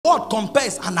word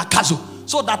compares anakazo,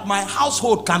 so that my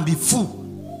household can be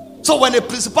full. So when a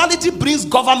principality brings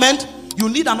government, you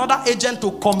need another agent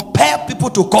to compel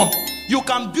people to come. You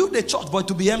can build a church, but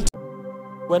to be empty.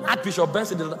 When Archbishop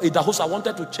Benson Idahosa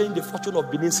wanted to change the fortune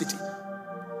of Benin City,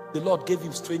 the Lord gave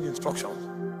him strange instructions.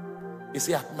 He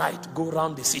said, at night, go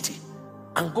around the city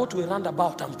and go to a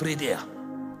roundabout and pray there.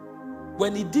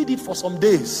 When he did it for some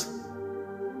days,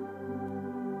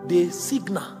 the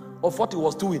signal of what he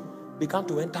was doing began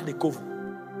to enter the cove.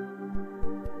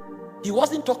 He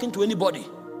wasn't talking to anybody.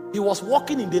 He was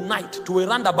walking in the night to a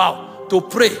roundabout to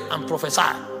pray and prophesy.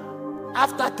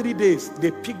 After 3 days,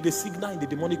 they picked the signal in the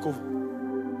demonic cove.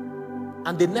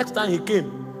 And the next time he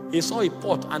came, he saw a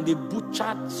pot and they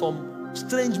butchered some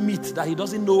strange meat that he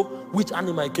doesn't know which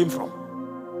animal it came from.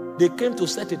 They came to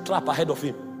set a trap ahead of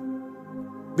him,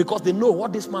 because they know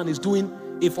what this man is doing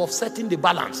is offsetting the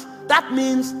balance. That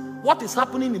means what is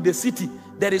happening in the city,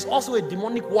 there is also a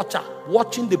demonic watcher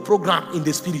watching the program in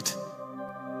the spirit.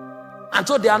 And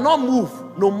so they are not moved.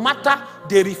 No matter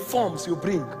the reforms you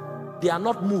bring, they are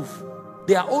not moved.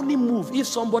 They are only moved if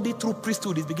somebody through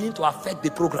priesthood is beginning to affect the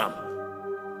program.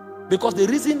 Because the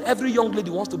reason every young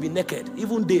lady wants to be naked,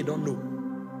 even they don't know.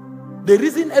 The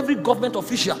reason every government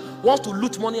official wants to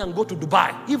loot money and go to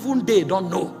Dubai, even they don't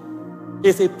know.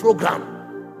 It's a program.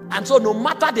 And so no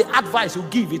matter the advice you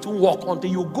give, it won't work until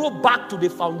you go back to the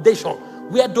foundation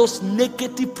where those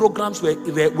negative programs were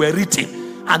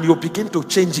written, and you begin to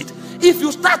change it. If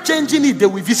you start changing it, they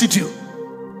will visit you.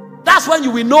 That's when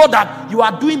you will know that you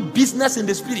are doing business in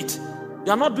the spirit.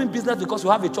 You are not doing business because you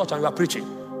have a church and you are preaching.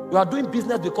 You are doing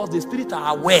business because the spirit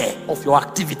are aware of your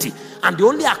activity. And the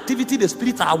only activity the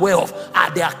spirit are aware of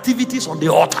are the activities on the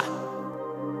altar.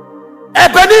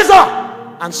 Ebenezer!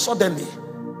 And suddenly,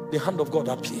 the hand of God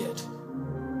appeared.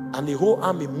 And the whole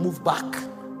army moved back.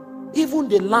 Even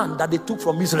the land that they took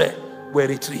from Israel were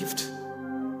retrieved.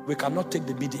 We cannot take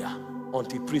the media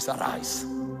until priests arise.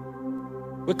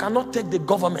 We cannot take the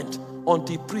government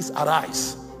until priests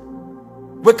arise.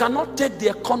 We cannot take the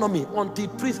economy until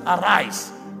priests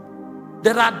arise.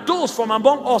 There are those from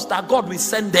among us that God will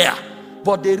send there,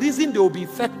 but the reason they will be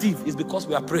effective is because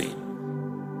we are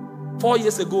praying. 4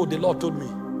 years ago, the Lord told me,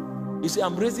 he said,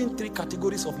 I'm raising 3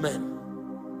 categories of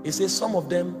men. He said, some of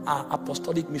them are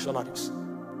apostolic missionaries.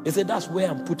 He said, that's where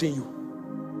I'm putting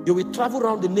you. You will travel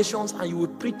around the nations and you will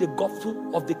preach the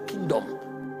gospel of the kingdom.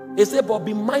 He said, but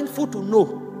be mindful to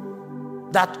know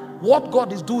that what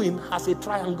God is doing has a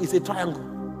triangle, is a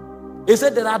triangle. He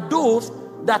said, there are those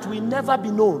that will never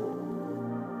be known.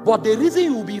 But the reason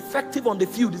you will be effective on the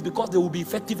field is because they will be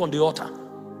effective on the altar.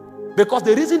 Because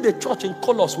the reason the church in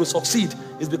Colossus will succeed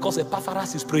is because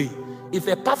Epaphras is praying. If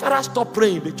Epaphras stop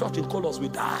praying, the church in Colossus will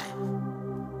die.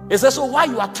 He says, so while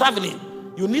you are traveling,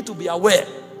 you need to be aware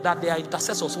that there are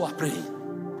intercessors who are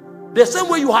praying. The same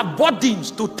way you have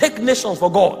burdens to take nations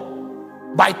for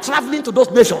God by traveling to those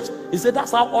nations. He said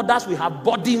that's how others will have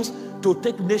burdens to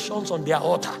take nations on their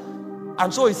altar.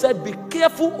 And so he said, be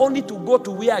careful only to go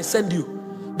to where I send you.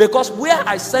 Because where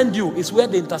I send you is where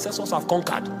the intercessors have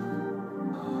conquered.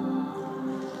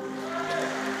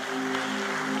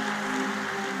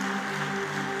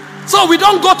 So we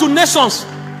don't go to nations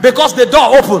because the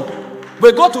door opened.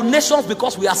 We go to nations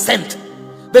because we are sent.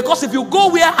 Because if you go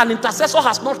where an intercessor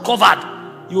has not covered,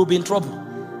 you will be in trouble.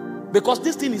 Because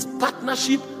this thing is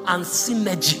partnership and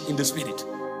synergy in the spirit.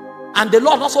 And the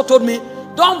Lord also told me,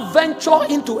 don't venture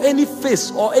into any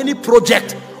phase or any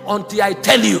project until I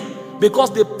tell you.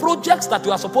 Because the projects that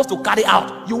you are supposed to carry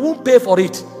out, you won't pay for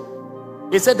it.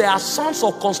 He said there are sons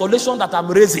of consolation that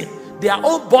I'm raising. Their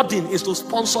own burden is to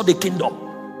sponsor the kingdom.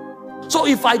 So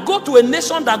if I go to a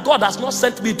nation that God has not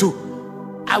sent me to,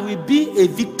 I will be a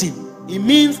victim. It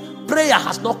means prayer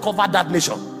has not covered that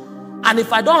nation. And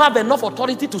if I don't have enough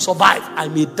authority to survive, I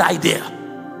may die there.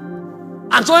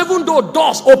 And so even though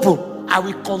doors open, I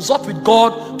will consult with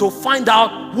God to find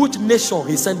out which nation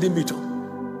He's sending me to.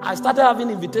 I started having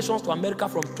invitations to America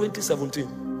from 2017.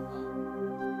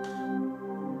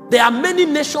 There are many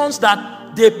nations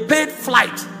that they paid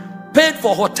flight, paid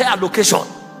for hotel allocation.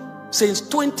 Since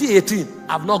 2018,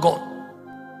 I've not gone.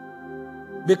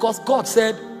 Because God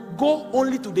said, go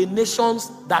only to the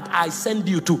nations that I send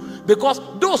you to. Because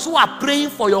those who are praying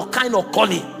for your kind of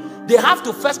calling, they have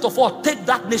to first of all take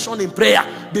that nation in prayer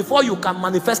before you can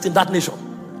manifest in that nation.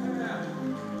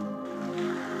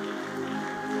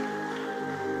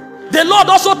 The Lord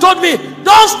also told me,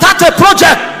 don't start a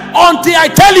project until I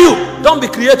tell you. Don't be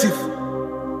creative.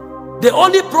 The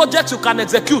only projects you can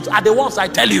execute are the ones I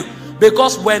tell you.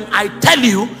 Because when I tell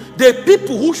you, the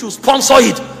people who should sponsor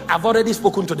it, I've already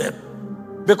spoken to them.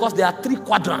 Because there are 3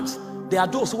 quadrants. There are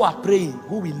those who are praying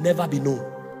who will never be known.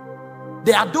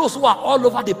 There are those who are all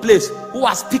over the place who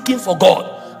are speaking for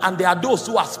God. And there are those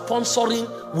who are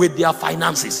sponsoring with their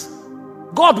finances.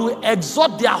 God will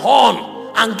exalt their horn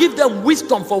and give them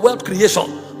wisdom for wealth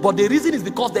creation. But the reason is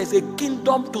because there is a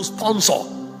kingdom to sponsor.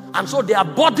 And so their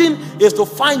burden is to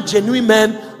find genuine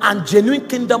men and genuine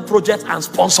kingdom projects and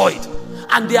sponsor it.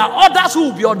 And there are others who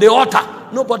will be on the altar.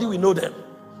 Nobody will know them.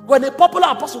 When a popular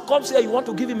apostle comes here, you want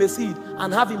to give him a seed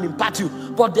and have him impart you.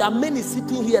 But there are many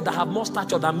sitting here that have more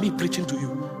stature than me preaching to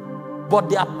you. But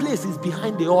their place is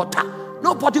behind the altar.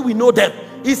 Nobody will know them.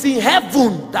 It's in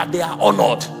heaven that they are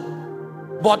honored.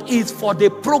 But it's for the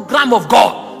program of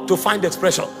God to find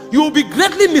expression. You will be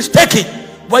greatly mistaken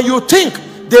when you think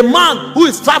the man who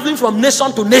is traveling from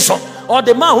nation to nation, or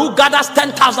the man who gathers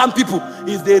 10,000 people,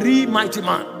 is the real mighty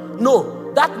man.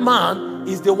 No, that man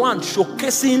is the one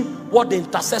showcasing what the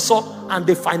intercessor and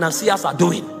the financiers are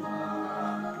doing.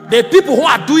 The people who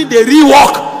are doing the real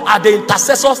work are the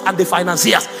intercessors and the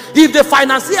financiers. If the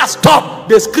financiers stop,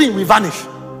 the screen will vanish.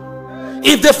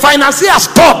 If the financiers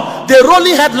stop, the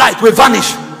rolling headlight will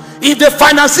vanish. If the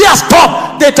financiers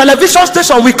stop, the television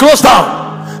station will close down.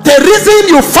 The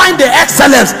reason you find the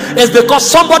excellence is because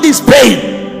somebody is paying.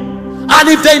 And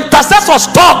if the intercessors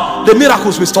stop, the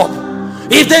miracles will stop.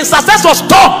 If the intercessors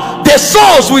stop, the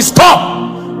souls will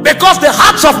stop. Because the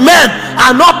hearts of men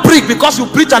are not pricked because you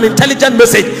preach an intelligent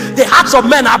message. The hearts of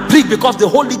men are pricked because the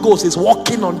Holy Ghost is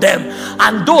working on them.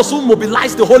 And those who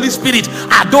mobilize the Holy Spirit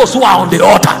are those who are on the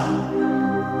altar.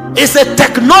 It's a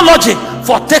technology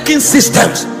for taking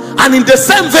systems. And in the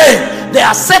same vein, there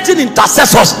are certain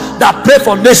intercessors that pray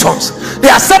for nations.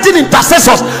 There are certain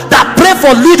intercessors that pray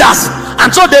for leaders.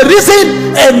 And so the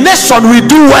reason a nation will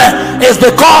do well is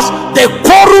because the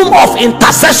quorum of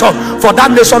intercession for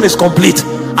that nation is complete.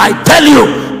 I tell you,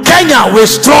 Kenya will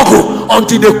struggle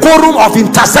until the quorum of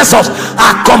intercessors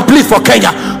are complete for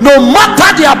Kenya. No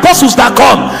matter the apostles that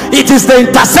come, it is the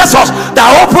intercessors that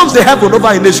opens the heaven over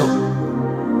a nation.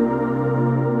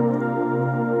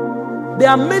 There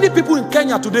are many people in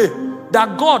Kenya today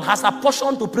that God has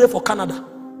apportioned to pray for Canada.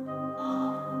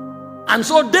 And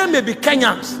so they may be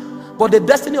Kenyans, but the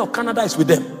destiny of Canada is with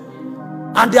them.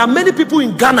 And there are many people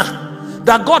in Ghana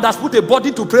that God has put a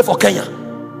body to pray for Kenya.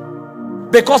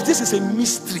 Because this is a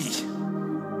mystery.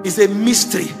 It's a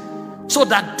mystery. So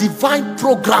that divine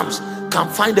programs can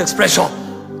find expression.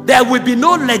 There will be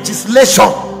no legislation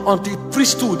until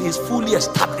priesthood is fully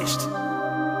established.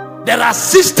 There are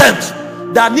systems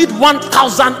that need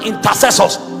 1,000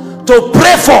 intercessors to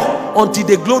pray for until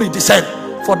the glory descend,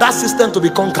 for that system to be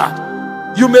conquered.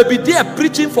 You may be there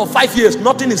preaching for 5 years,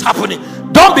 nothing is happening.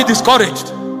 Don't be discouraged.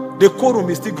 The quorum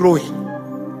is still growing.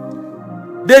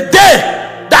 The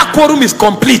day that quorum is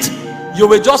complete, you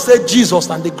will just say Jesus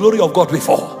and the glory of God will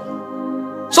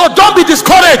fall. So don't be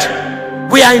discouraged.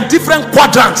 We are in different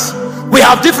quadrants. We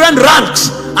have different ranks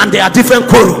and there are different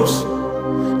quorums.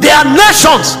 There are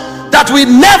nations that will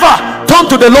never turn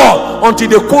to the Lord until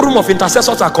the quorum of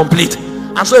intercessors are complete.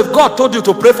 And so if God told you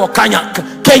to pray for Kenya,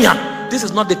 this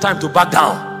is not the time to back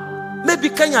down. Maybe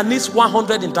Kenya needs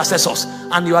 100 intercessors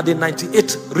and you are the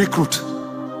 98th recruit.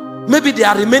 Maybe there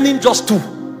are remaining just 2.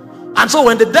 And so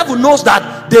when the devil knows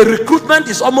that the recruitment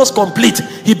is almost complete,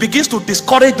 he begins to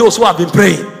discourage those who have been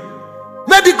praying.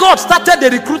 Maybe God started the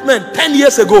recruitment 10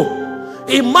 years ago.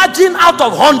 Imagine out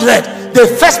of 100, the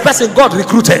first person God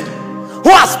recruited, who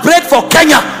has prayed for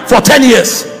Kenya for 10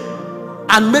 years.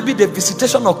 And maybe the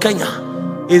visitation of Kenya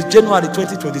is January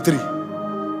 2023.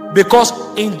 Because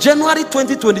in January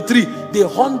 2023, the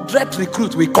 100th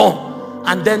recruit will come.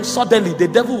 And then suddenly the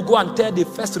devil will go and tell the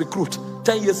first recruit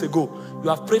 10 years ago, you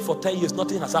have prayed for 10 years,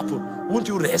 nothing has happened. Won't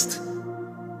you rest?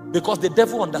 Because the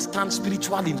devil understands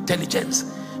spiritual intelligence.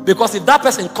 Because if that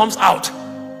person comes out,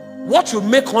 what you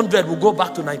make 100 will go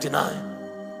back to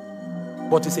 99.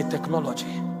 But it's a technology.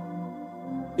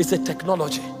 It's a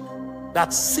technology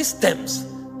that systems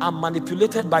are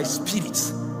manipulated by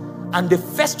spirits. And the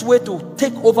first way to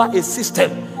take over a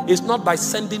system is not by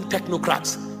sending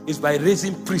technocrats, it's by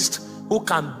raising priests who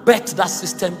can bet that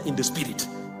system in the spirit.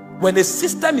 When a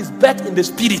system is bet in the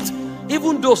spirit,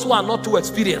 even those who are not too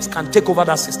experienced can take over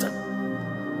that system.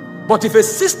 But if a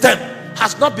system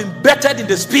has not been betted in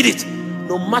the spirit,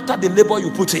 no matter the labor you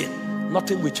put in,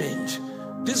 nothing will change.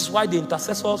 This is why the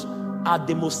intercessors are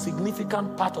the most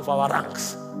significant part of our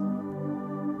ranks.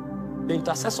 The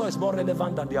intercessor is more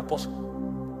relevant than the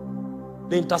apostle.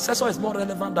 The intercessor is more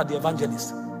relevant than the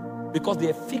evangelist. Because the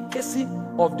efficacy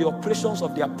of the operations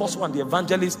of the apostle and the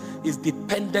evangelist is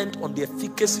dependent on the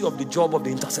efficacy of the job of the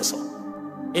intercessor.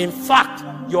 In fact,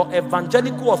 your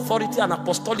evangelical authority and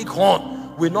apostolic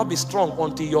horn will not be strong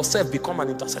until yourself become an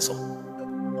intercessor.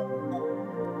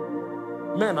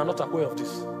 Men are not aware of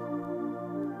this.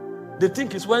 They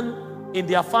think it's when in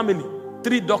their family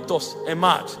 3 doctors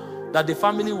emerge that the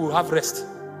family will have rest.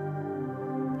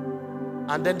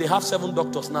 And then they have 7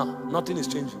 doctors now. Nothing is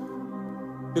changing.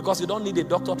 Because you don't need a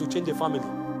doctor to change a family.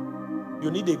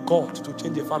 You need a God to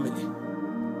change a family.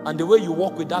 And the way you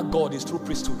walk with that God is through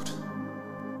priesthood.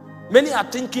 Many are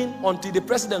thinking until the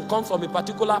president comes from a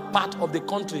particular part of the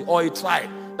country or a tribe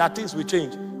that things will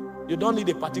change. You don't need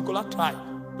a particular tribe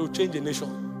to change a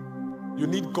nation. You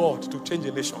need God to change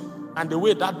a nation. And the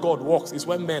way that God works is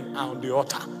when men are on the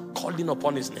altar calling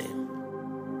upon his name.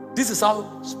 This is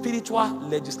how spiritual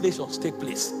legislations take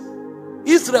place.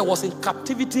 Israel was in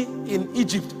captivity in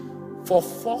Egypt for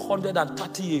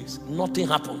 430 years. Nothing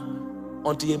happened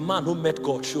until a man who met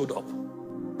God showed up.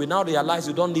 We now realize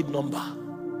you don't need number.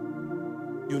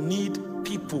 You need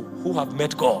people who have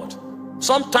met God.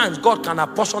 Sometimes God can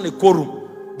apportion a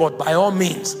quorum, but by all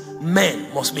means,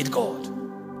 men must meet God.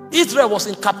 Israel was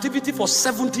in captivity for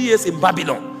 70 years in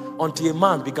Babylon until a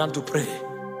man began to pray.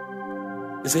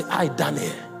 He said, I,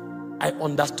 Daniel, I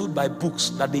understood by books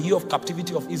that the year of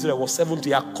captivity of Israel was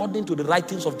 70 according to the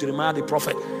writings of Jeremiah the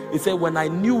prophet. He said, when I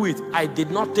knew it, I did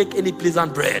not take any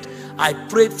pleasant bread. I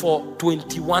prayed for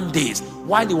 21 days.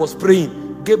 While he was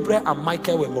praying, Gabriel and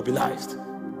Michael were mobilized.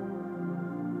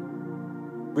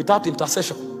 Without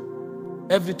intercession,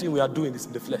 everything we are doing is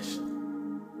in the flesh.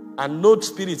 And no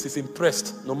spirit is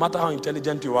impressed, no matter how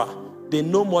intelligent you are. They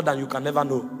know more than you can ever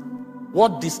know.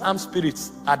 What disarms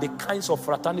spirits are the kinds of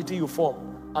fraternity you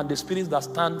form and the spirits that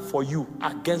stand for you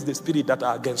against the spirit that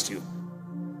are against you.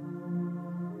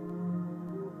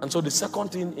 And so the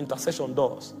second thing intercession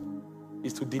does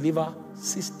is to deliver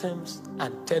systems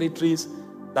and territories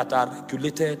that are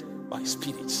regulated by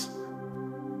spirits.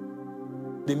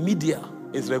 The media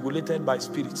is regulated by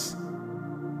spirits.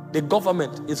 The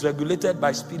government is regulated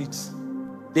by spirits.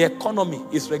 The economy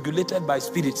is regulated by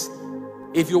spirits.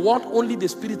 If you want only the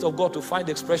Spirit of God to find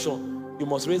expression, you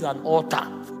must raise an altar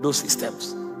for those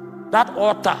systems. That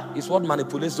altar is what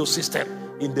manipulates those systems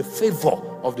in the favor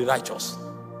of the righteous.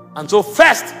 And so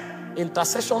first,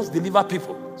 intercessions deliver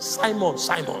people. Simon,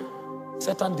 Simon,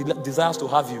 Satan desires to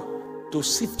have you, to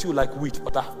sift you like wheat,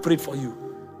 but I have prayed for you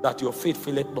that your faith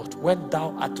faileth not. When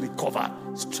thou art recovered,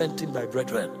 strengthen thy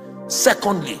brethren.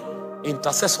 Secondly,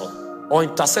 intercession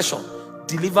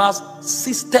delivers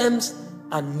systems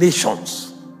and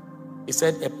nations. He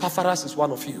said, Epaphras is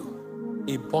one of you,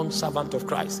 a bond servant of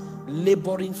Christ,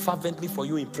 laboring fervently for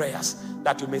you in prayers,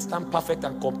 that you may stand perfect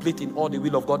and complete in all the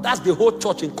will of God. That's the whole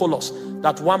church in Colossus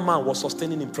that one man was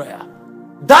sustaining in prayer.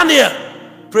 Daniel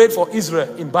prayed for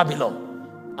Israel in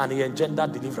Babylon, and he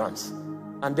engendered deliverance.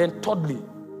 And then thirdly,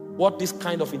 what this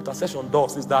kind of intercession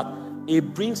does is that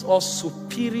it brings us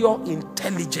superior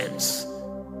intelligence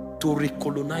to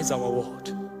recolonize our world.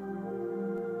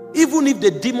 Even if the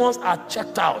demons are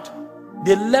checked out,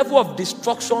 the level of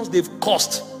destructions they've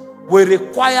caused will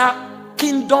require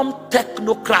kingdom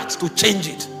technocrats to change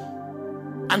it.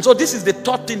 And so this is the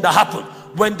third thing that happened.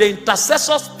 When the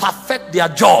intercessors perfect their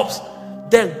jobs,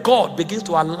 then God begins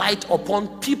to alight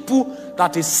upon people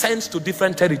that is sent to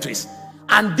different territories.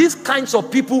 And these kinds of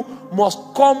people must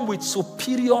come with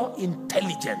superior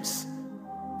intelligence.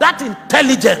 That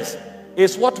intelligence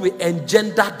is what will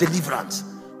engender deliverance.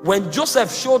 When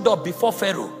Joseph showed up before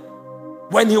Pharaoh,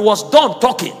 when he was done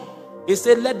talking, he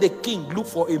said, let the king look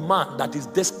for a man that is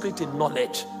desperate in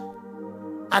knowledge.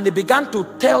 And he began to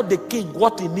tell the king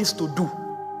what he needs to do.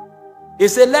 He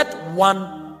said, let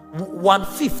one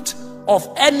fifth of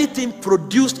anything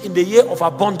produced in the year of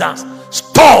abundance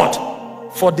stored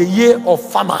for the year of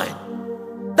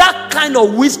famine. That kind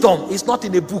of wisdom is not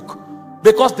in a book,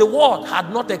 because the world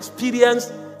had not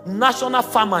experienced national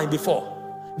famine before.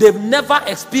 They've never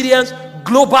experienced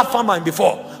global famine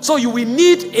before. So you will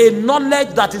need a knowledge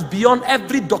that is beyond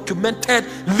every documented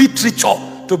literature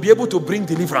to be able to bring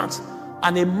deliverance.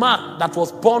 And a man that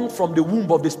was born from the womb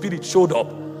of the Spirit showed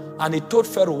up, and he told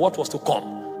Pharaoh what was to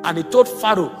come, and he told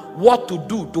Pharaoh what to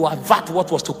do to avert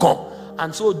what was to come.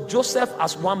 And so Joseph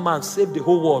as one man saved the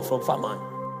whole world from famine.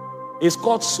 It's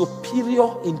called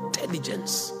superior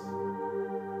intelligence.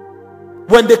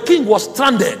 When the king was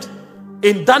stranded,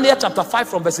 in Daniel chapter 5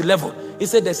 from verse 11, he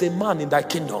said, there's a man in thy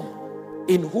kingdom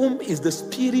in whom is the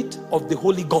spirit of the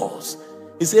holy gods.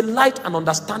 He said, light and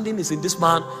understanding is in this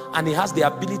man, and he has the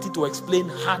ability to explain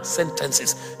hard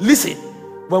sentences. Listen,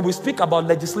 when we speak about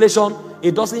legislation,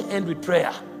 it doesn't end with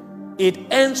prayer. It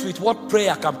ends with what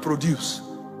prayer can produce.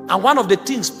 And one of the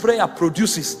things prayer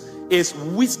produces is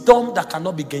wisdom that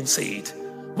cannot be gainsaid.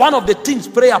 One of the things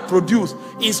prayer produces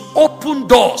is open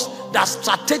doors that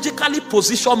strategically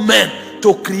position men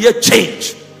to create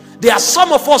change. There are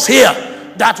some of us here,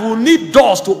 that will need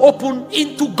doors to open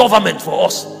into government for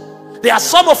us. There are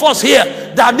some of us here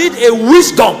that need a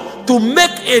wisdom to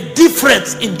make a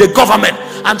difference in the government.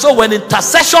 And so when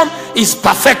intercession is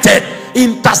perfected,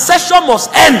 intercession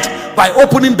must end by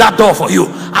opening that door for you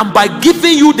and by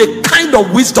giving you the kind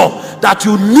of wisdom that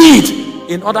you need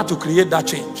in order to create that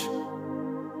change.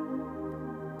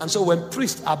 And so when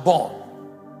priests are born,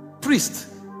 priests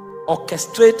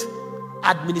orchestrate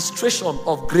administration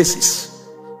of graces.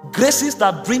 Graces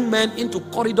that bring men into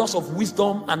corridors of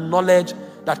wisdom and knowledge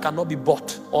that cannot be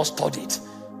bought or studied,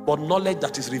 but knowledge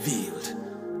that is revealed.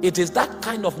 It is that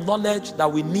kind of knowledge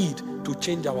that we need to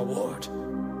change our world.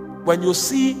 When you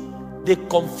see the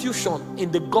confusion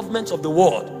in the governments of the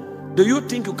world, do you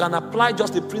think you can apply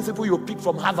just the principle you pick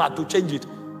from Harvard to change it?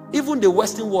 Even the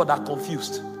Western world are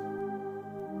confused.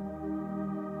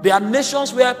 There are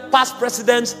nations where past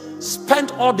presidents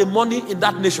spent all the money in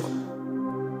that nation,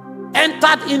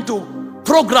 entered into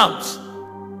programs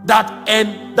that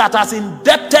has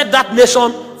indebted that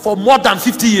nation for more than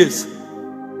 50 years.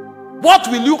 What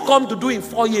will you come to do in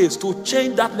 4 years to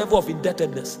change that level of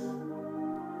indebtedness?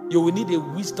 You will need a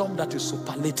wisdom that is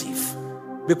superlative,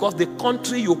 because the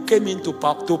country you came into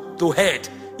to head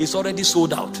is already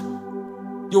sold out.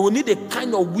 You will need a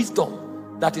kind of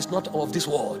wisdom that is not of this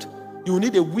world. You will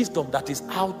need a wisdom that is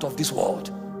out of this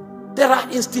world. There are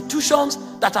institutions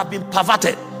that have been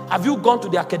perverted. Have you gone to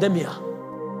the academia?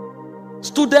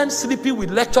 Students sleeping with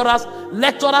lecturers,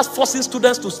 lecturers forcing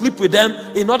students to sleep with them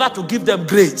in order to give them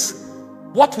grades.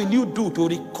 What will you do to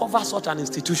recover such an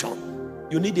institution?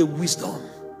 You need a wisdom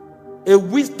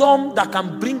that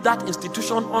can bring that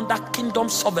institution under kingdom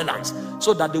surveillance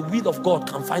so that the will of God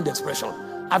can find expression.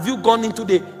 Have you gone into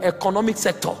the economic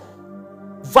sector?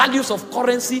 Values of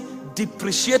currency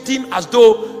depreciating as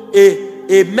though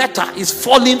a metal is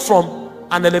falling from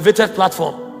an elevated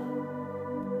platform.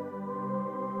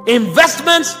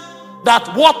 Investments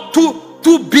that worth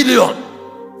 2 billion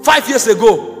 5 years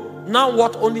ago, now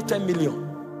worth only 10 million.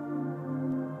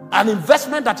 An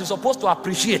investment that is supposed to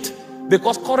appreciate,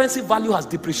 because currency value has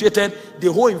depreciated,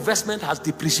 the whole investment has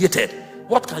depreciated.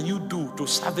 What can you do to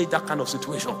salvage that kind of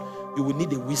situation? You will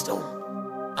need a wisdom.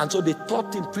 And so the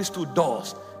third thing priesthood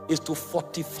does is to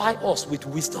fortify us with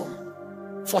wisdom.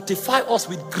 Fortify us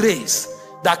with grace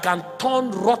that can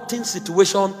turn rotten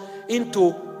situation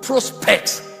into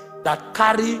prospects that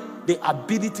carry the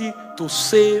ability to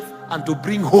save and to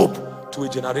bring hope to a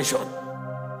generation.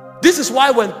 This is why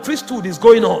when priesthood is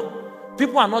going on,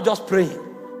 people are not just praying.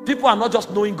 People are not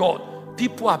just knowing God.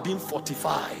 People are being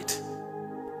fortified.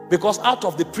 Because out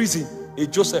of the prison, a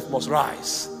Joseph must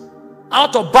rise.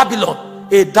 Out of Babylon,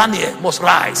 a Daniel must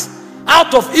rise.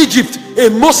 Out of Egypt, a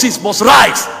Moses must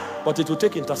rise. But it will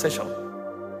take intercession.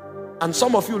 And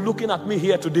some of you looking at me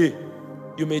here today,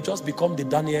 you may just become the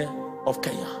Daniel of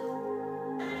Kenya.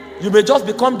 You may just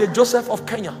become the Joseph of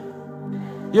Kenya.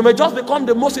 You may just become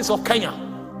the Moses of Kenya.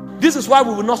 This is why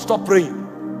we will not stop praying.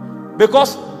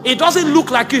 Because it doesn't look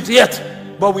like it yet,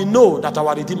 but we know that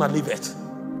our Redeemer liveth.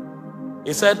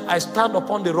 He said, I stand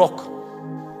upon the rock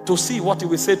to see what he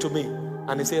will say to me.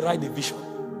 And he said, write the vision.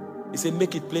 He said,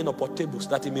 make it plain upon tables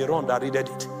that he may run that readeth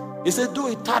it. He said, do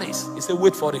it tarries. He said,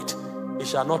 wait for it. It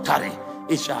shall not tarry.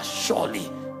 It shall surely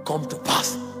come to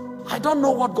pass. I don't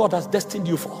know what God has destined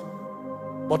you for,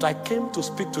 but I came to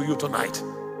speak to you tonight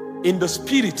in the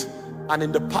spirit and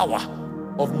in the power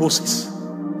of Moses,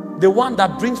 the one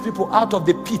that brings people out of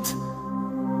the pit.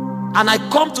 And I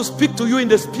come to speak to you in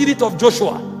the spirit of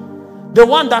Joshua, the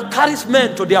one that carries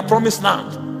men to their promised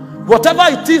land. Whatever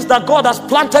it is that God has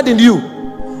planted in you,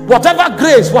 whatever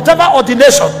grace, whatever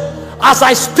ordination, as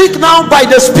I speak now by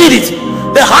the Spirit,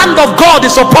 the hand of God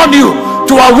is upon you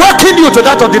to awaken you to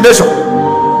that ordination.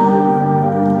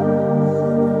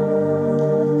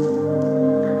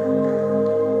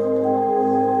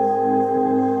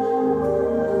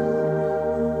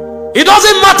 It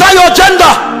doesn't matter your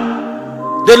gender.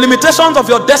 The limitations of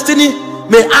your destiny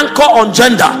may anchor on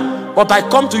gender, but I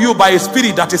come to you by a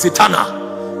spirit that is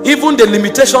eternal. Even the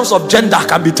limitations of gender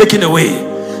can be taken away.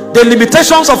 The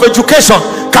limitations of education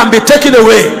can be taken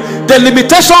away. The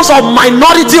limitations of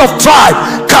minority of tribe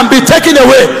can be taken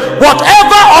away.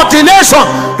 Whatever ordination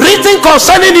written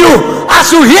concerning you, as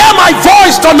you hear my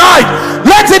voice tonight,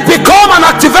 let it become an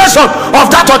activation of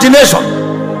that ordination.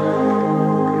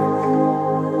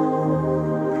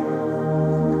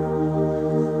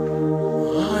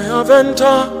 I have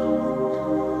entered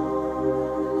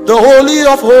the Holy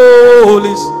of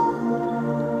Holies.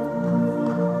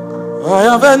 I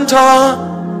have entered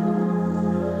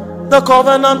the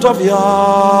covenant of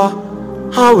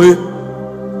Yahweh.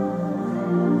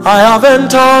 I have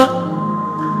entered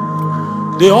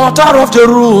the altar of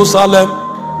Jerusalem,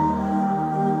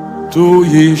 to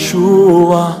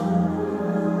Yeshua,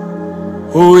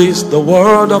 who is the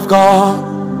Word of God,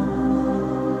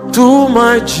 to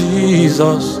my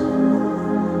Jesus,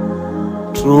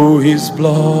 through his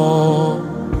blood.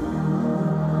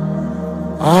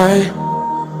 I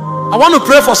want to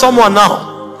pray for someone now.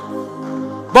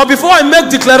 But before I make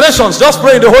declarations, just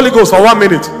pray in the Holy Ghost for 1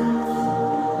 minute.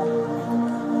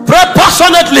 Pray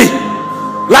passionately,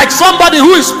 like somebody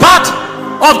who is part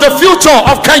of the future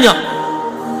of Kenya.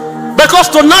 Because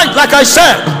tonight, like I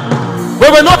said, we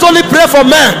will not only pray for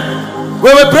men,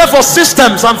 we will pray for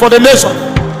systems and for the nation.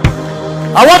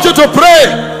 I want you to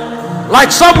pray like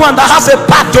someone that has a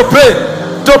part to play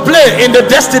in the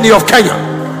destiny of Kenya.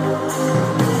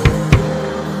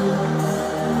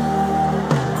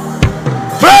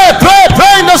 Pray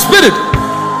in the spirit.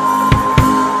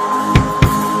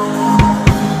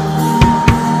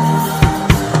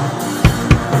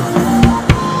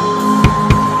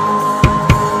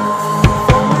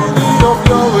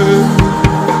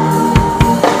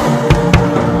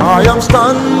 I am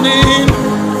standing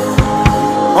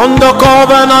on the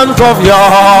covenant of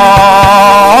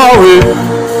Yahweh.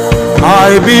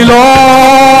 I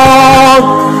belong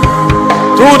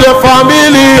to the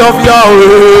family of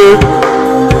Yahweh.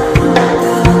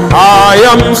 I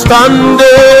am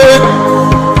standing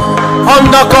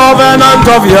on the covenant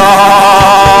of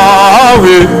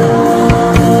Yahweh.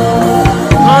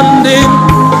 Standing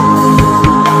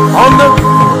on the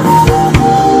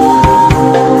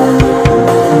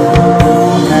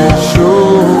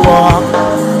Yeshua,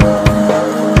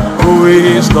 who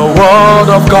is the Word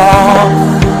of God,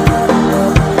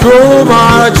 through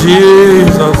my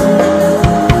Jesus,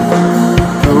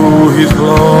 through his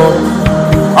blood.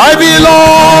 I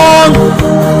belong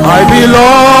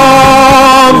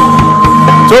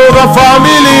to the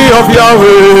family of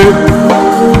Yahweh.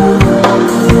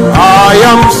 I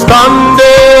am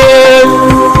standing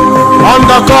on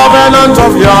the covenant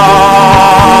of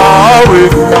Yahweh.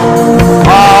 I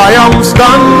am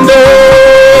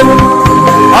standing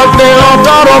at the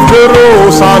altar of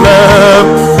Jerusalem,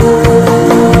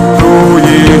 through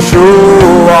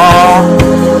Yeshua,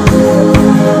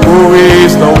 who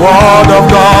is the Word of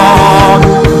God,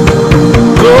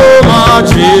 through my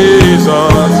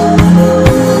Jesus,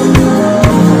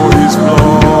 through his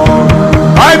blood.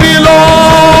 I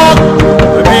belong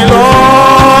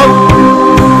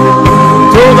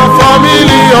to the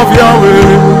family of Yahweh.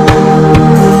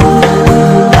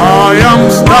 I am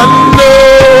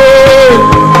standing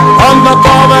on the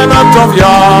covenant of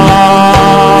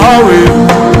Yahweh.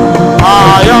 I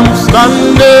am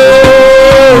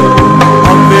standing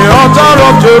on the altar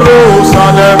of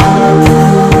Jerusalem,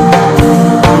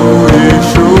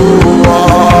 Yeshua,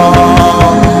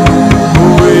 who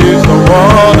is the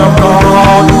Word of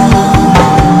God,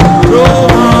 through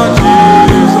my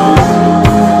Jesus,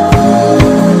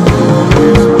 through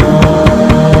his blood.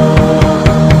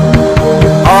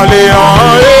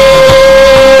 Hallelujah.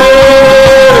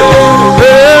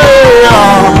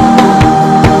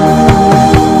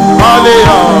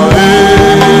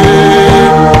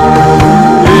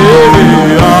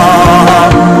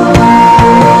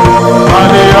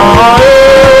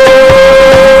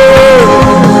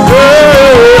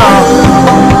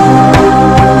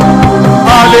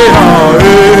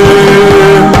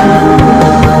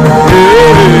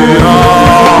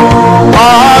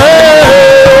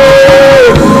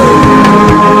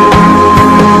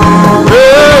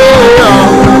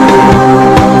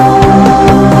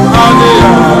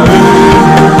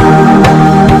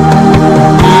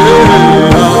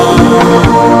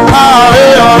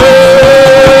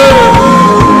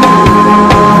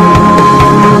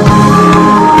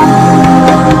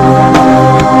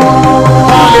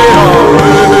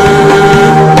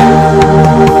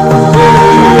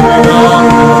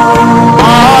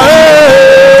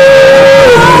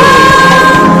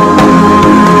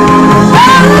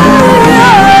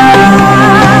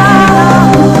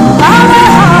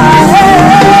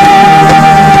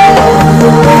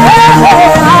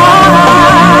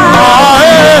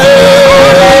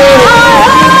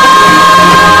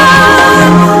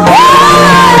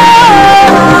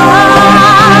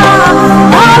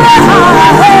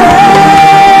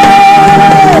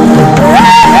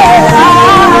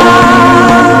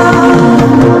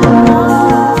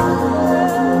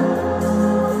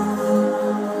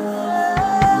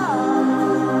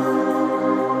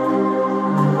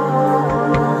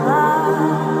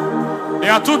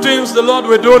 The Lord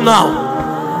will do now.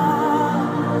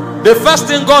 The first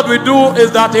thing God will do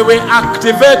is that he will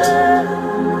activate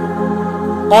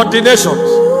ordinations.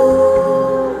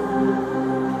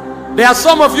 There are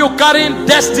some of you carrying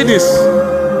destinies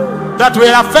that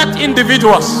will affect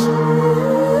individuals.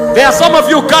 There are some of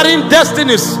you carrying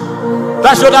destinies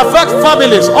that should affect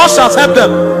families. Ushers, help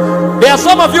them. There are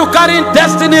some of you carrying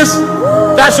destinies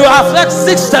that should affect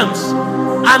systems.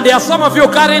 And there are some of you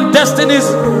carrying destinies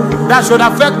that should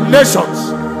affect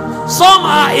nations. Some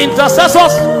are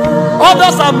intercessors,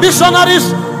 others are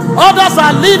missionaries, others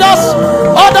are leaders,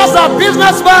 others are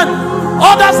businessmen,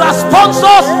 others are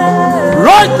sponsors.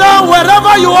 Right now,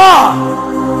 wherever you are,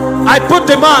 I put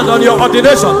demand on your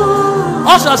ordination.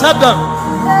 Ushers, help them.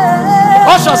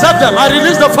 Ushers, help them. I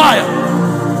release the fire.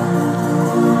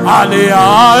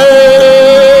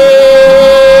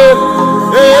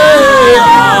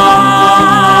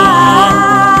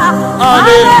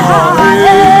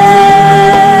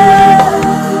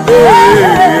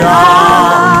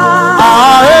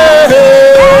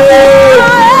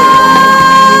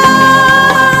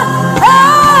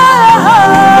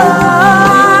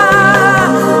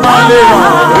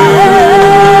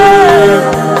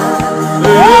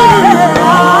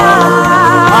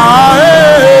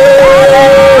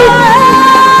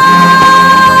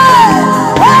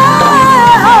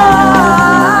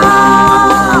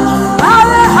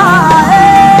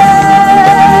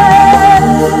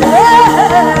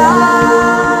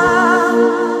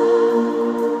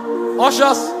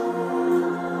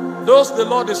 Those the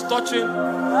Lord is touching,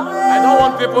 I don't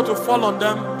want people to fall on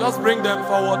them. Just bring them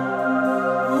forward.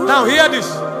 Now hear this.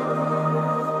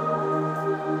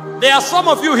 There are some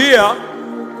of you here,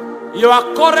 you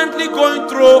are currently going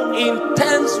through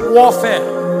intense warfare.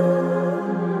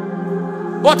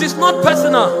 But it's not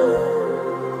personal.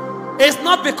 It's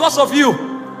not because of you.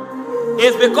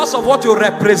 It's because of what you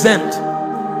represent.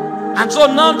 And so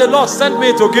now the Lord sent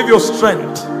me to give you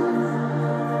strength.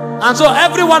 And so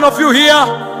every one of you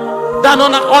here, that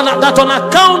on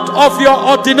account of your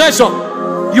ordination,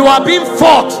 you are being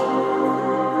fought,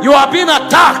 you are being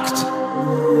attacked,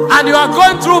 and you are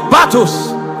going through battles.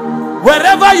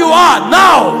 Wherever you are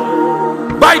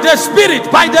now, by the Spirit,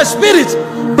 by the Spirit,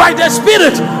 by the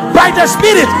Spirit, by the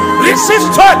Spirit, receive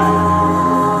strength.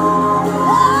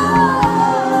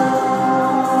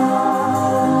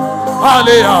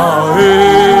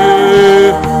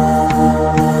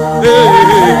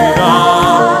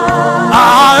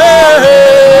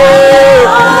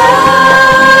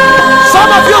 Some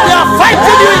of you, they are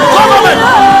fighting you in government.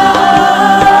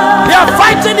 They are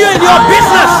fighting you in your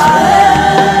business.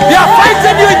 They are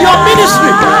fighting you in your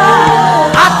ministry.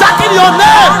 Attacking your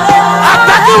name.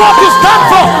 Attacking what you stand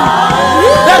for.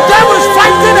 The devil is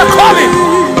fighting the calling.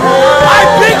 I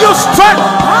bring you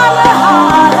strength.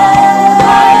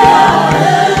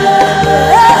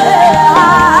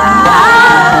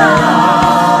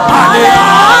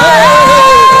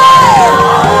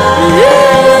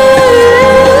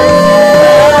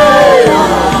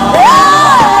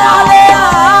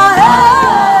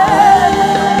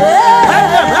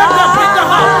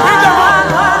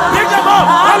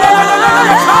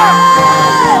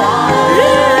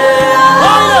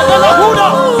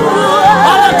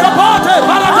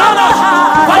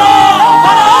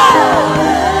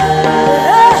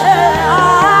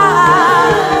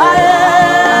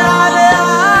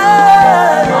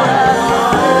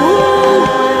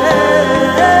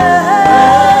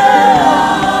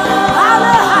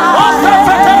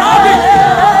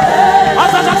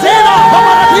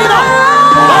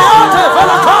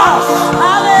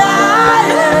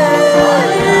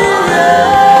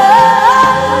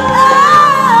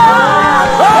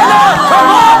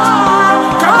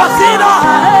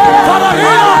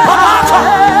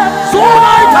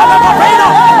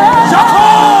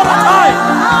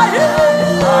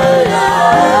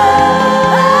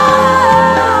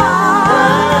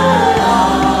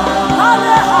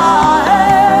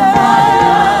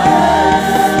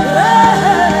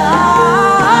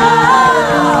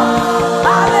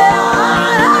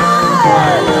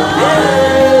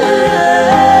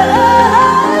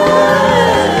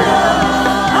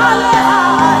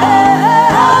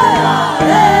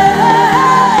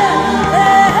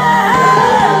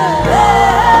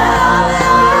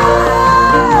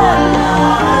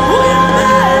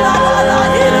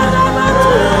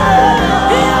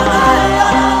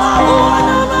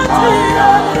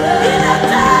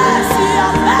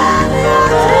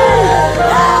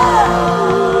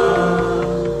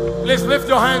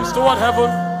 Toward heaven.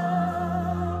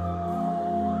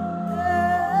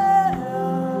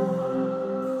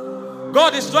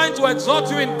 God is trying to exalt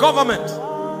you in government,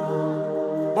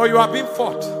 but you are being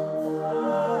fought.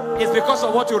 It's because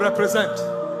of what you represent.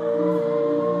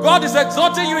 God is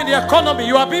exalting you in the economy.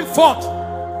 You are being fought.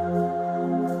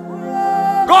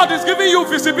 God is giving you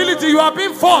visibility. You are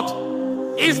being fought.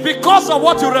 It's because of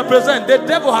what you represent. The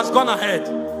devil has gone ahead.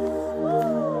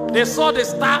 They saw the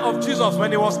star of Jesus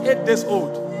when he was 8 days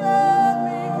old.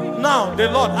 Now the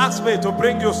Lord asked me to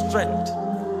bring you strength.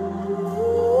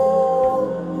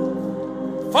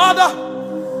 Father,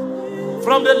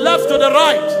 from the left to the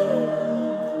right,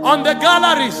 on the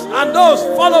galleries and those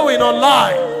following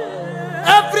online,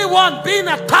 everyone being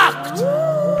attacked,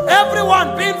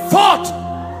 everyone being fought,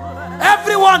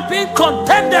 everyone being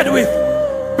contended with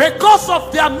because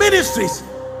of their ministries,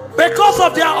 because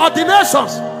of their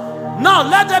ordinations. Now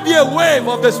let there be a wave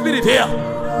of the Spirit here,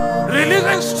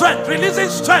 releasing strength, releasing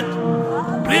strength,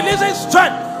 releasing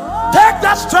strength. Take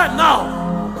that strength now.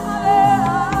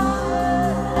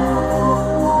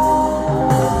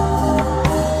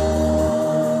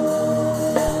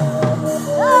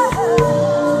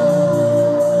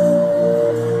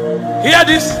 Hear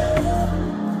this.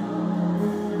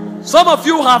 Some of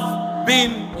you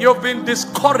you've been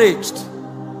discouraged,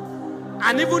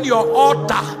 and even your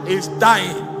altar is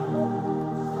dying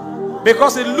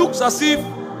because it looks as if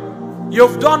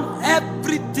you've done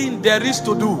everything there is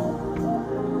to do,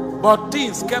 but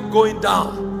things kept going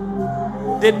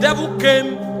down. The devil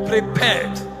came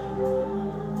prepared,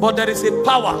 but there is a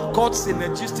power called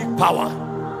synergistic power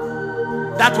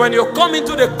that when you come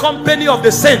into the company of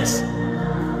the saints,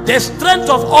 the strength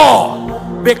of all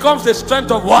becomes the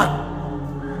strength of one.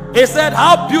 He said,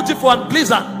 how beautiful and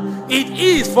pleasant it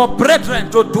is for brethren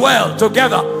to dwell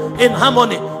together in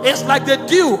harmony. It's like the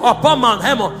dew upon Mount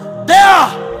Hermon. There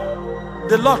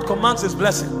the Lord commands his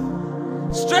blessing.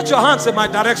 Stretch your hands in my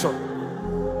direction.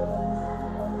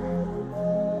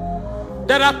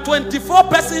 There are 24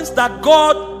 persons that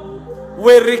God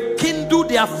will rekindle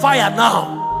their fire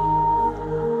now.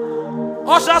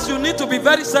 Ushers, you need to be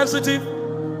very sensitive,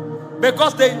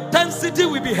 because the intensity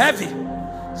will be heavy.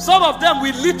 Some of them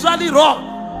will literally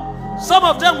run. Some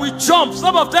of them will jump.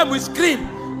 Some of them will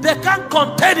scream. They can't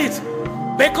contain it,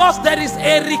 because there is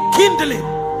a rekindling.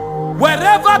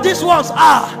 Wherever these ones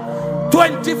are,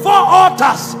 24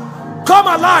 altars come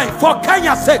alive for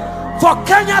Kenya's sake. For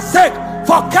Kenya's sake.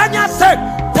 For Kenya's sake.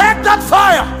 Take that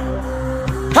fire.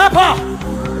 Effa,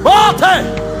 Bote,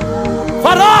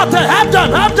 Farate, have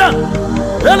done.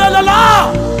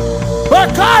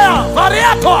 Bekaya,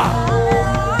 Variatoa.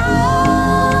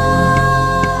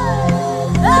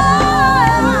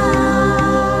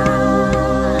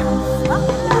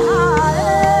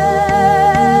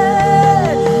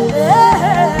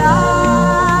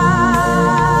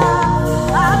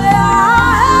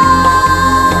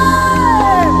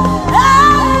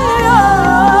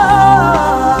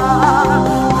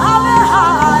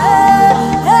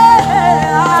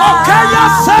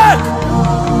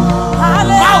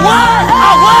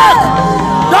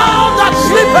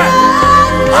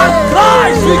 And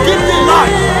Christ will give me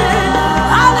life.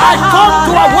 I come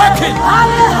to awaken.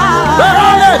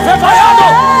 Verone, Fefayado,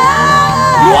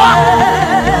 Lua,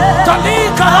 Tali,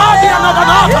 Karadi, and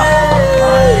Avanata.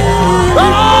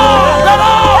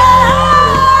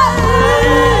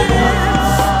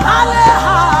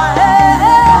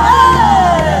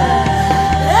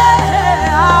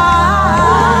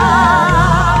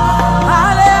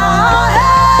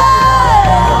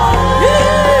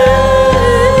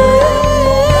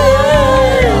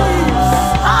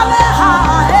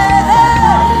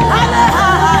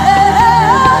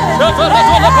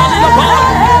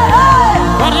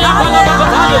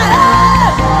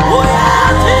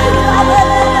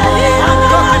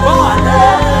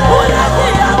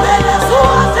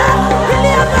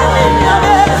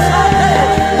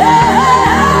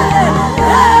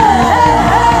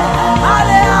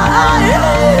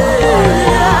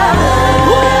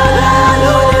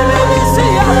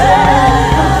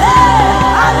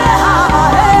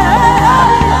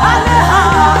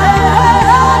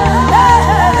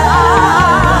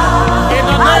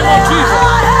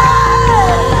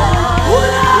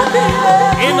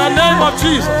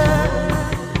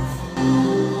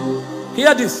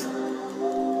 Hear this.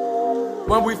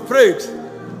 When we've prayed,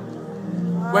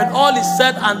 when all is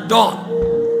said and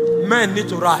done, men need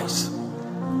to rise.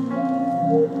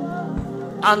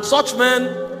 And such men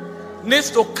needs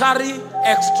to carry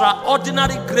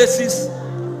extraordinary graces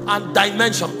and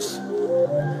dimensions.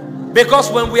 Because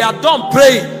when we are done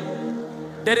praying,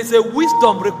 there is a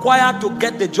wisdom required to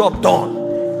get the job done.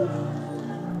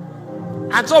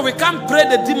 And so we can't pray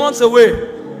the demons away,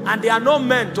 and there are no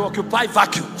men to occupy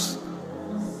vacuums.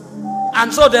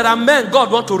 And so there are men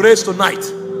God wants to raise tonight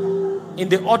in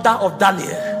the order of Daniel.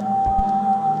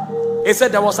 He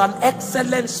said there was an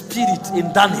excellent spirit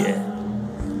in Daniel.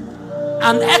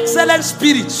 An excellent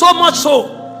spirit, so much so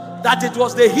that it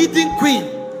was the hidden queen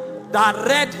that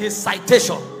read his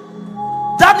citation.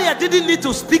 Daniel didn't need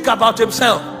to speak about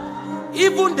himself.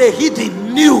 Even the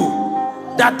hidden knew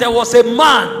that there was a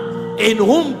man in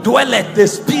whom dwelleth the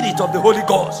Spirit of the Holy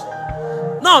Ghost.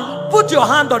 Now, put your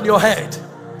hand on your head.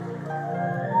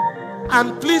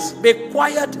 And please be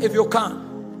quiet if you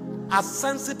can. As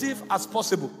sensitive as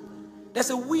possible.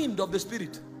 There's a wind of the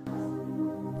Spirit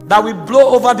that will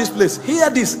blow over this place. Hear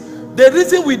this. The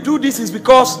reason we do this is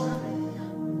because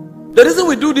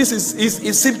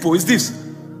is simple. Is this.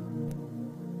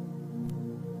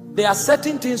 There are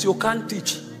certain things you can't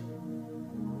teach.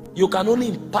 You can only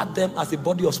impart them as a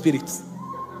body of spirits.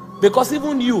 Because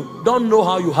even you don't know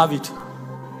how you have it.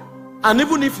 And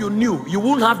even if you knew, you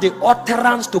wouldn't have the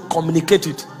utterance to communicate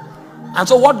it. And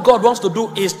so what God wants to do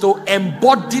is to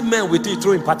embody men with it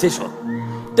through impartation.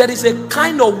 There is a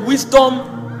kind of wisdom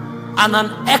and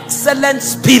an excellent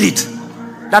spirit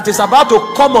that is about to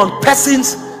come on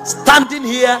persons standing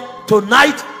here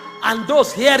tonight and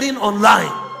those hearing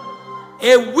online.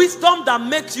 A wisdom that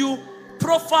makes you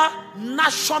proffer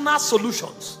national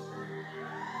solutions.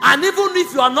 And even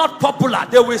if you are not popular,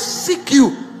 they will seek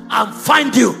you and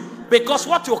find you, because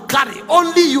what you carry,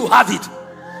 only you have it.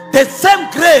 The same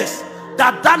grace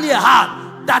that Daniel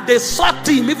had, that they sought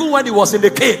him even when he was in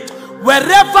the cave.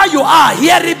 Wherever you are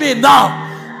hearing me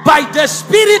now, by the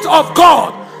Spirit of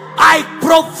God, I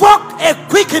provoke a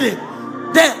quickening.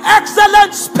 The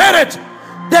excellent Spirit,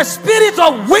 the Spirit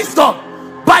of wisdom,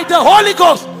 by the Holy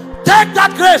Ghost, take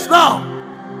that grace now.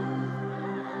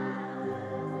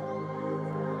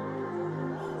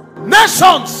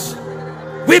 Nations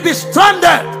will be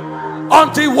stranded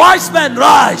until wise men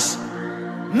rise.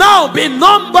 Now be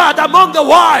numbered among the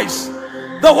wise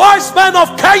men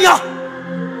of Kenya,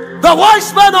 the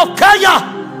wise men of Kenya.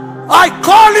 I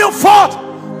call you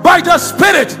forth by the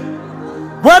Spirit.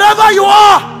 Wherever you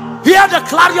are, hear the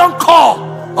clarion call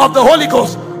of the Holy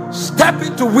Ghost. Step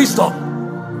into wisdom.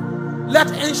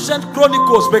 Let ancient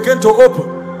chronicles begin to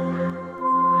open.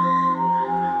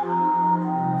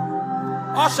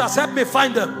 Ushers, help me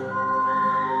find them.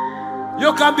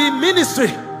 You can be in ministry,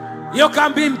 you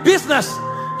can be in business,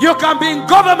 you can be in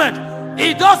government.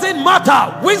 It doesn't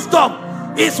matter. Wisdom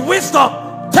is wisdom.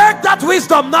 Take that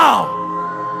wisdom now.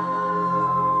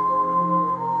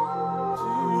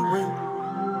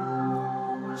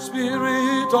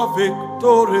 Spirit of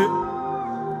victory,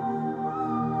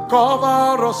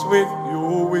 cover us with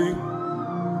your wing.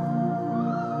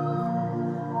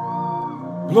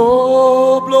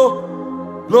 Blow,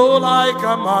 blow, blow like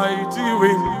a mighty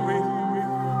wind.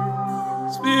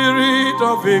 Spirit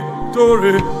of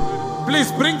victory.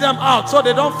 Please bring them out so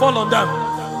they don't fall on them.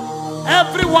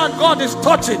 Everyone God is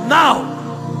touching now.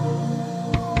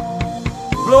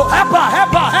 Blow.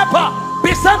 Effa.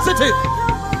 Be sensitive.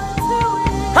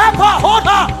 Effa, hold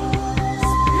her.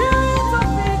 Spirit of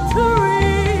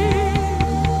victory,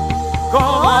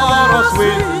 Cover us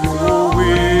with your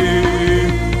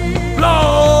wind.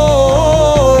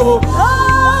 Blow.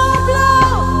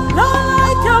 blow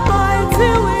like a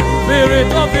mighty wind.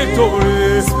 Spirit of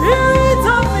victory. Spirit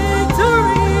of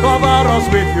victory, Cover us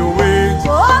with your wings.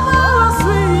 cover us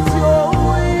with your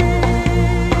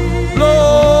wings.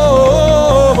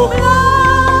 Blow.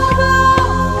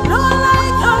 Blow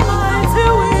like a mighty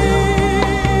wind.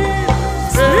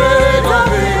 Spirit of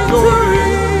victory.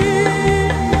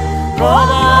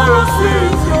 Cover us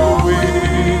with your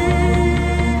wings.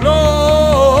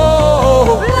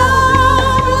 Blow.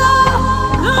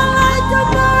 Blow like a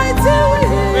mighty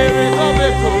wind. Spirit of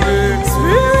victory.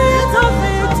 Spirit of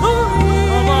victory,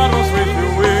 Cover us with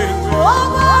your wings.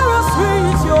 cover us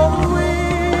with your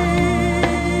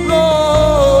wings.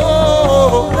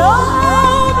 Blow.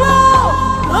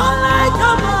 Blow like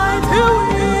a mighty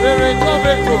wind. Spirit of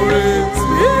victory.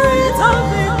 Spirit of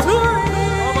victory,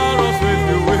 Cover us with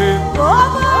your wings.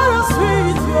 cover us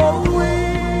with your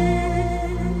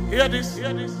wings. Hear this.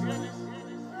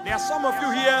 There are some of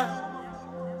you here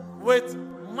with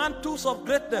mantles of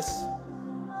greatness,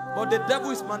 but the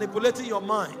devil is manipulating your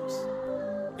minds.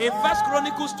 In 1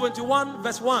 Chronicles 21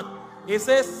 verse 1, it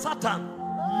says Satan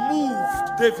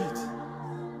moved David.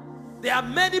 There are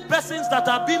many persons that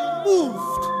are being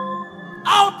moved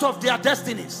out of their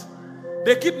destinies.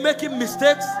 They keep making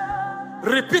mistakes,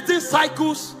 repeating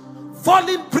cycles,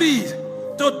 falling prey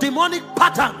to demonic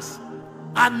patterns,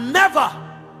 and never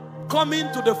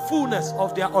coming to the fullness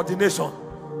of their ordination.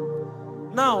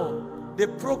 Now, the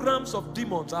programs of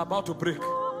demons are about to break.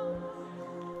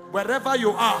 Wherever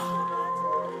you are,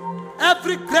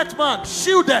 every great man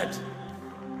shielded,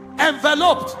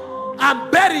 enveloped,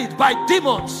 and buried by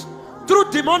demons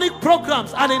through demonic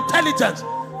programs and intelligence.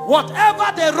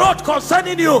 Whatever they wrote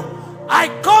concerning you, I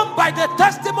come by the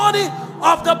testimony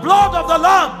of the blood of the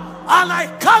Lamb And I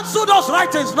cancel those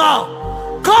writings now.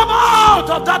 Come out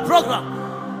of that program.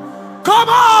 Come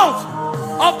out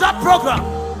of that program.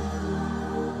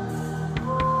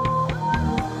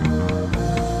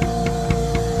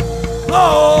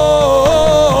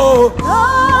 Oh,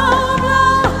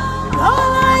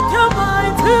 like a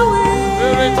mighty wind.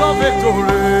 Spirit of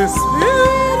victory,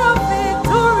 Spirit of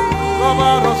victory.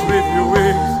 cover us with your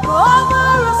wings. Cover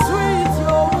us with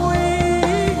your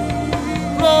wings.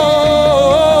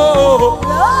 Blow,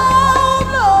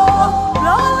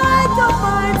 Blow like a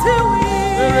mighty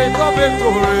wind. Spirit of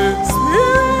victory,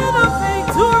 Spirit of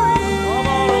victory.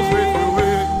 cover us with your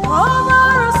wings. Cover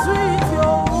us with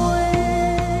your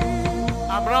wings.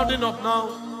 I'm rounding up now.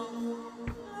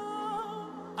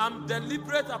 I'm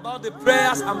deliberate about the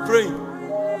prayers I'm praying,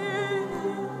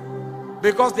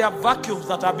 because there are vacuums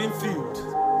that have been filled.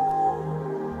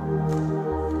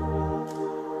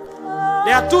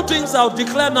 There are two things I'll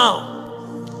declare now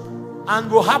and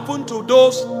will happen to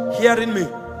those hearing me.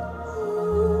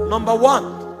 Number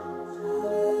one,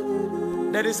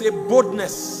 there is a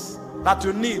boldness that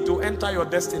you need to enter your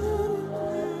destiny,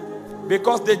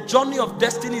 because the journey of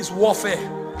destiny is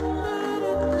warfare.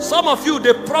 Some of you,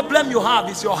 the problem you have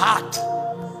is your heart.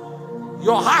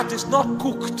 Your heart is not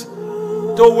cooked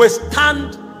to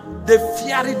withstand the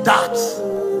fiery darts.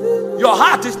 Your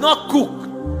heart is not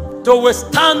cooked to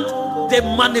withstand the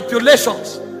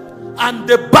manipulations and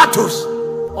the battles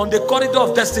on the corridor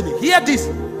of destiny. Hear this.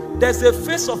 There's a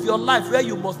phase of your life where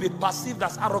you must be perceived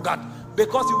as arrogant,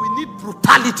 because you will need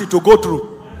brutality to go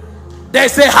through.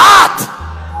 There's a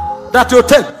heart that you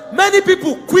take. Many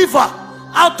people quiver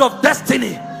out of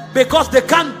destiny because they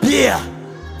can't bear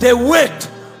the weight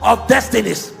of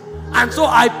destinies. And so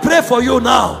I pray for you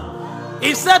now.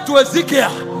 He said to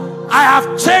Ezekiel, I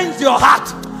have changed your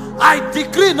heart. I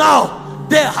decree now,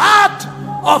 the heart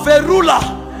of a ruler,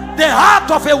 the heart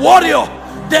of a warrior,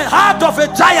 the heart of a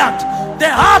giant, the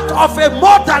heart of a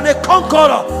more than a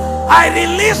conqueror, I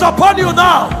release upon you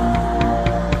now.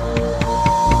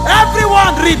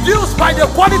 Everyone reduced by the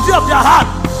quality of their heart,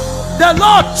 the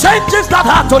Lord changes that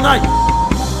heart tonight.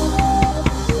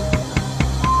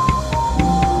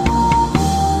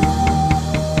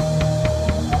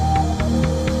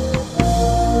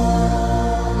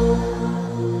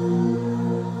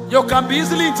 You can be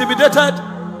easily intimidated.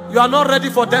 You are not ready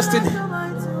for destiny.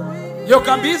 You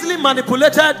can be easily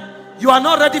manipulated. You are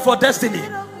not ready for destiny.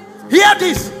 Hear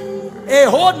this. A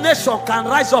whole nation can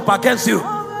rise up against you.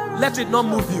 Let it not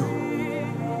move you.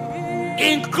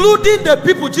 Including the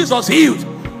people Jesus healed,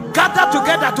 gathered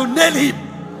together to nail him.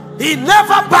 He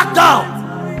never backed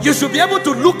down. You should be able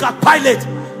to look at Pilate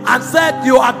and say,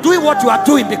 you are doing what you are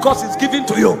doing because it's given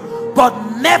to you. But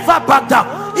never back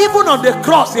down. Even on the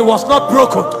cross, it was not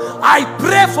broken. I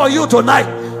pray for you tonight.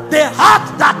 The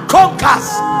heart that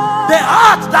conquers, the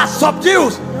heart that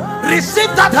subdues, receive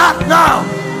that heart now.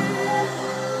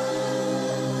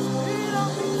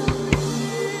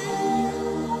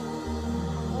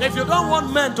 If you don't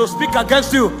want men to speak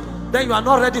against you, then you are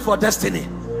not ready for destiny.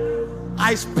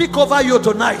 I speak over you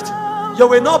tonight. You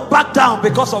will not back down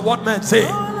because of what men say.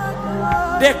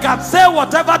 They can say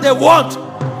whatever they want.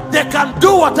 They can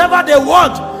do whatever they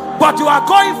want. But you are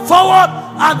going forward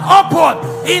and upward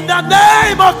in the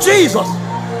name of Jesus.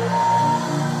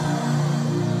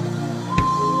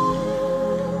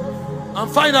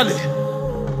 And finally,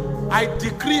 I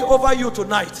decree over you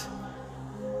tonight,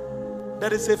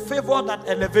 there is a favor that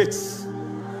elevates.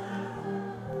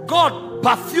 God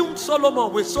perfumed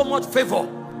Solomon with so much favor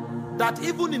that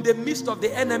even in the midst of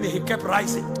the enemy, he kept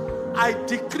rising. I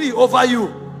decree over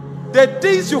you, the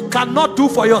things you cannot do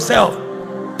for yourself,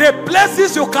 the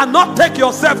places you cannot take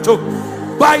yourself to,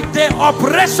 by the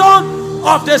operation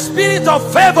of the spirit of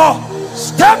favor,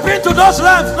 step into those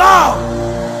realms now.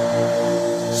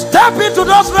 Step into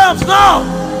those realms now.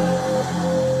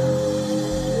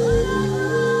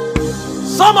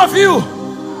 Some of you,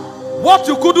 what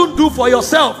you couldn't do for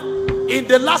yourself in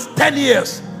the last 10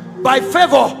 years, by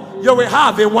favor, you will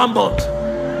have in 1 month.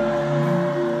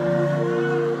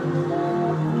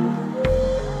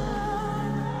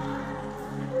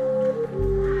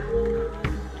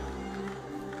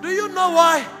 Do you know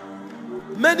why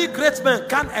many great men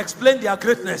can't explain their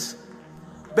greatness?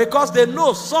 Because they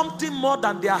know something more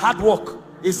than their hard work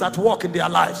is at work in their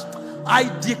lives. I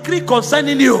decree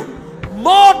concerning you,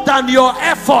 more than your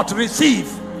effort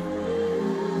receive,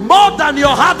 more than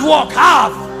your hard work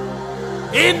have,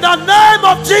 in the name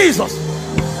of Jesus.